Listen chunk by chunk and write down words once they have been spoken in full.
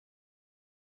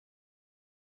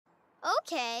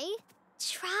Okay,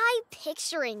 try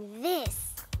picturing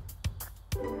this.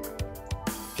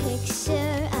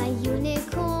 Picture a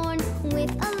unicorn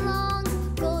with a long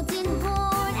golden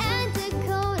horn and a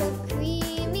coat of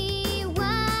creamy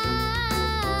white.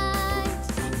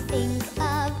 Think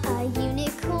of a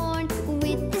unicorn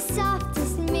with the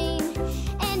softest mane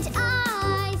and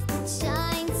eyes that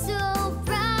shine so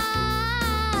bright.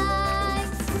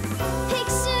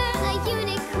 Picture a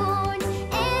unicorn,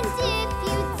 and if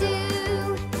you do,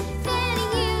 then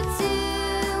you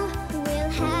too will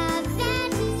have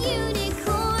that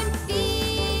unicorn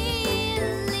feeling.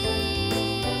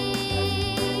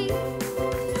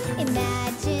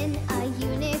 Imagine a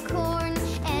unicorn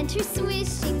and her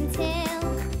swishing tail.